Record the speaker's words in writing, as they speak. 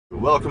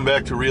Welcome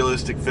back to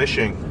Realistic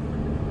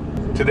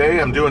Fishing. Today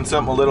I'm doing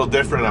something a little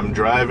different. I'm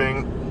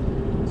driving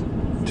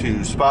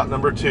to spot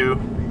number 2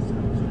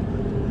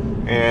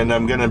 and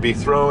I'm gonna be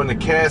throwing a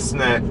cast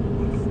net.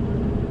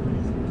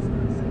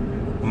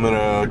 I'm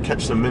gonna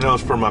catch some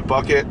minnows for my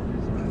bucket,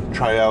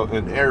 try out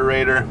an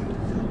aerator.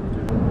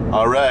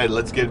 Alright,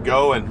 let's get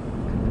going.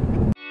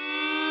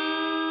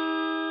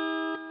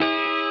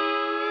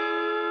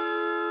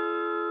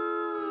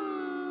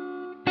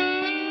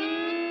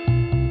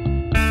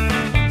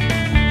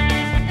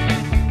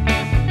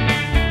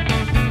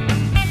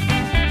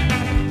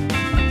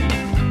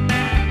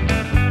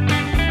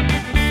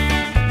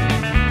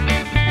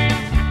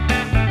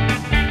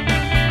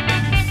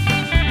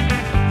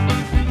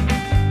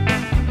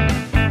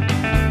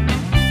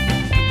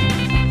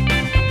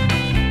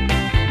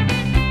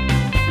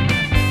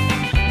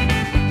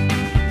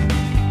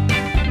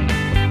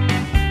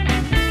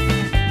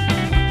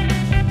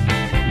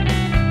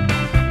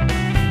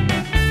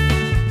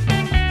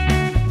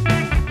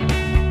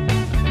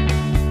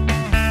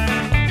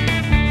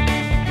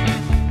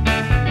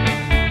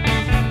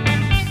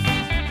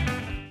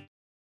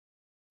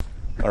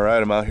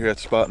 Alright, I'm out here at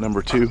spot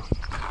number 2.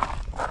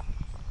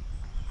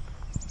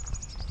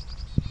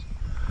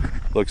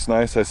 Looks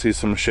nice. I see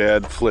some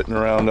shad flitting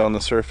around on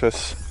the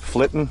surface.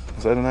 Flitting?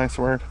 Is that a nice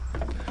word?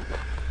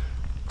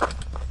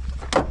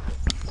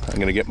 I'm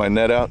gonna get my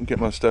net out and get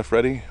my stuff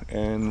ready,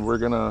 and we're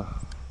gonna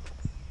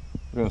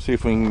see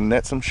if we can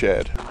net some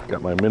shad.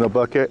 Got my minnow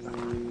bucket,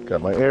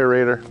 got my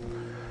aerator,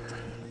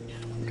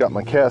 got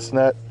my cast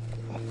net.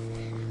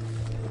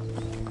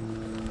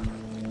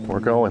 We're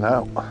going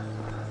out.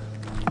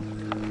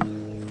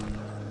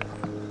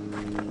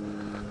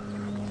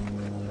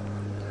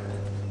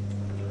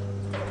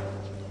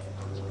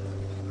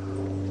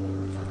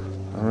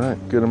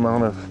 Alright, good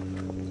amount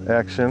of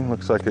action.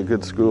 Looks like a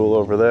good school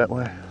over that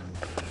way.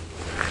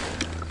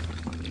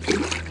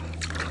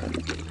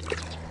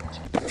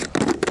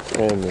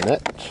 And the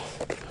net.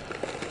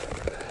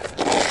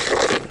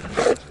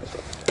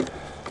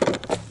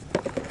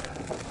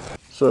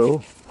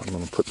 So, I'm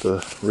going to put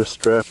the wrist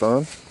strap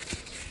on.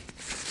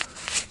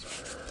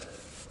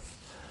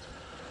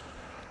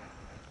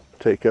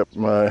 Take up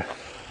my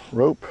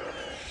rope.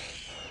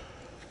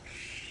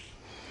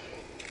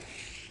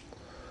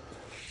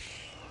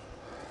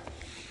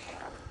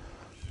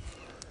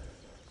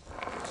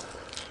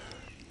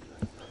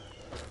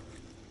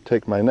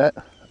 Take my net,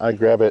 I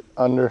grab it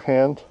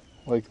underhand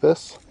like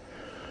this.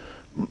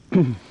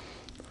 Then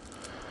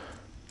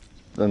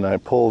I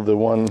pull the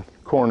one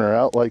corner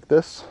out like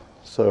this,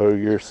 so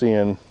you're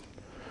seeing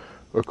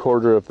a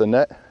quarter of the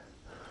net.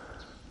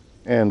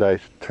 And I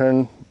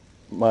turn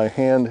my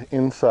hand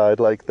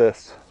inside like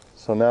this.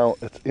 So now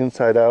it's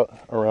inside out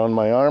around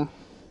my arm.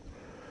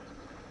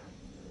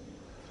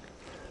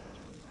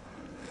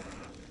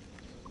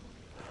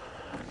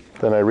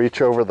 Then I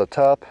reach over the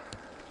top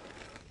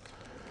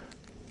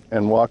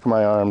and walk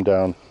my arm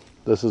down.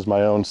 This is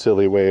my own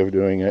silly way of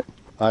doing it.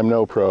 I'm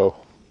no pro.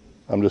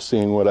 I'm just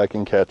seeing what I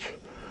can catch.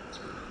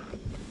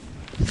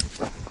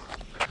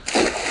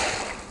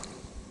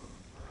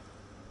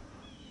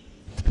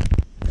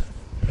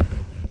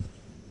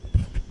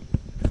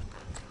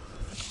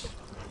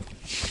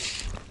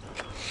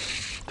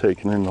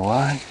 Taking in the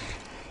line.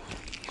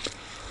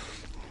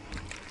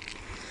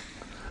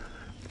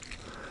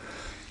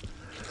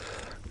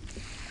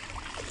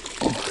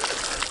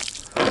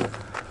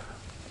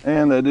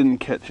 And I didn't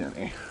catch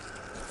any.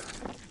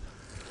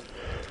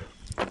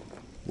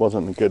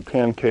 Wasn't a good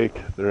pancake.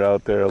 They're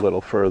out there a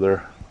little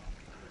further.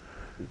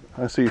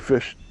 I see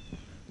fish,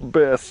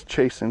 bass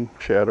chasing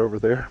shad over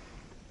there,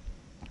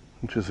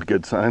 which is a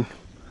good sign.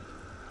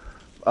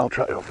 I'll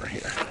try over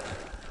here.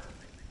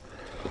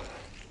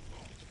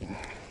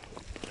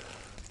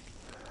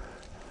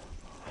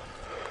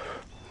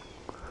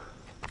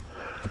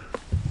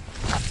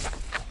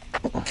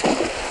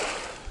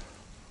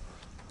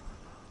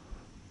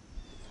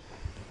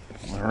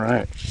 All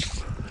right,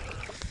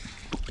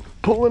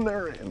 pulling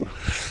her in.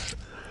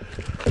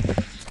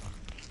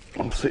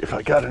 Let's see if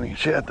I got any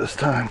shad this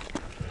time.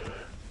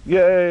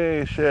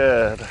 Yay,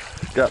 shad,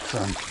 got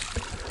some.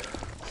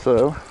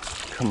 So,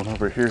 coming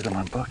over here to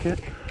my bucket.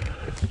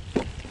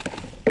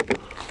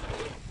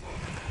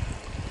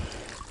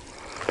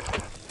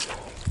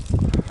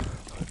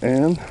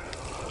 And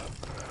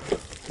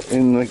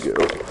in they go.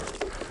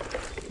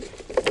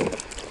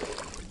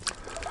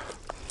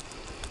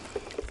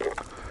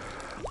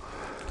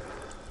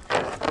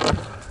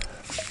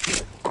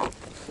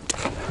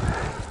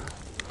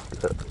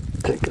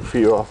 Take a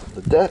few off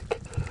the deck.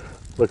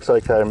 Looks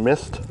like I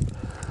missed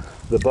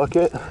the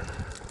bucket.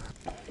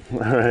 All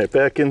right,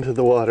 back into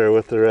the water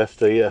with the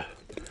rest of you.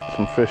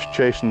 Some fish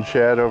chasing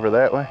shad over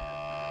that way.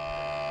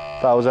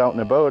 If I was out in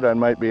a boat, I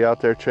might be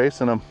out there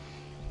chasing them.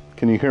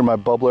 Can you hear my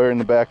bubbler in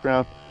the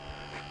background?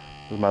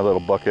 This is my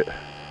little bucket.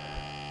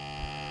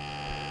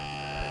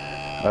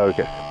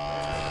 Okay,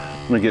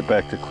 let me get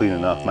back to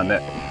cleaning off my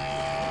net.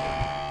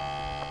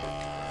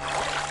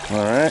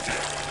 All right.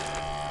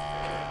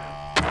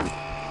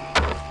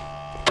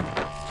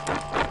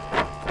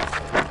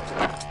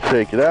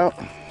 take it out.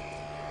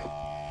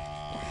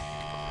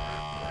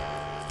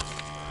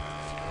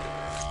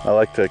 I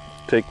like to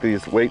take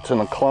these weights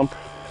in a clump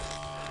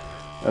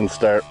and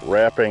start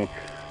wrapping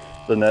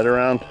the net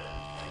around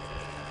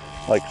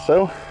like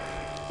so,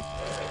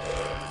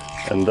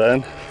 and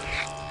then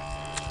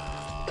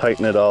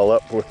tighten it all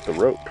up with the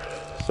rope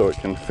so it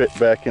can fit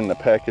back in the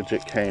package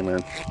it came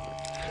in.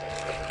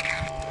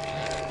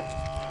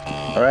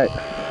 All right,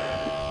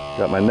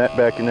 got my net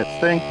back in its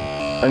thing.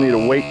 I need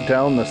to weight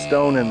down the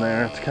stone in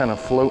there. It's kind of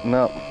floating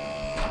up.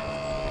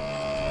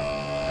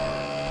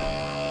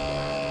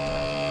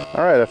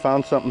 All right, I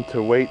found something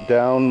to weight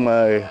down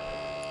my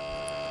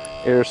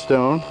air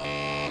stone.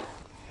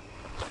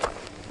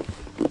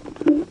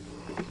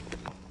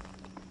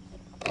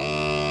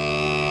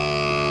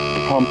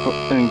 Pump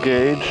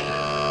engaged.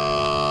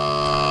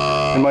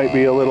 It might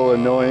be a little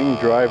annoying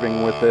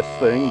driving with this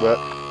thing, but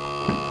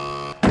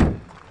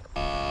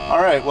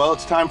all right, well,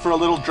 it's time for a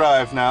little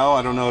drive now.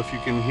 I don't know if you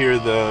can hear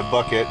the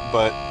bucket,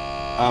 but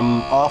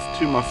I'm off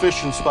to my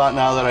fishing spot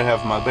now that I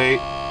have my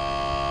bait.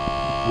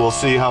 We'll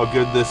see how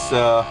good this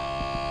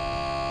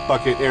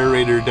bucket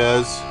aerator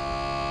does,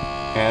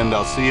 and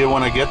I'll see you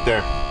when I get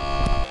there.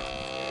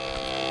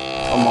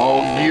 I'm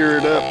all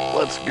geared up.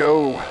 Let's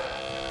go.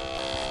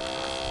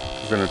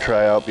 We're gonna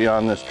try out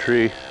beyond this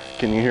tree.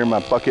 Can you hear my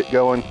bucket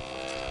going?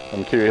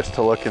 I'm curious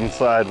to look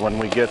inside when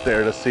we get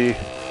there to see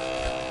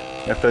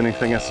if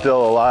anything is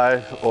still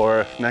alive,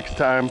 or if next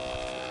time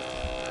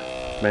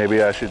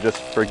maybe I should just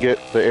forget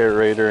the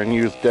aerator and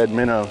use dead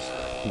minnows.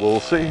 We'll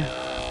see.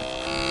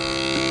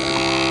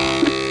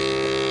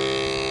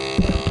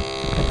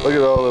 Look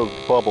at all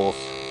those bubbles.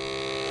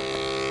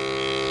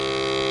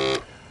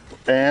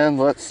 And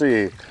let's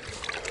see.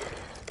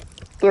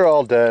 They're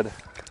all dead.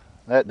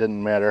 That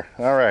didn't matter.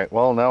 All right,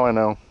 well, now I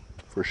know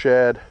for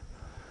shad,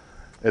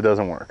 it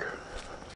doesn't work.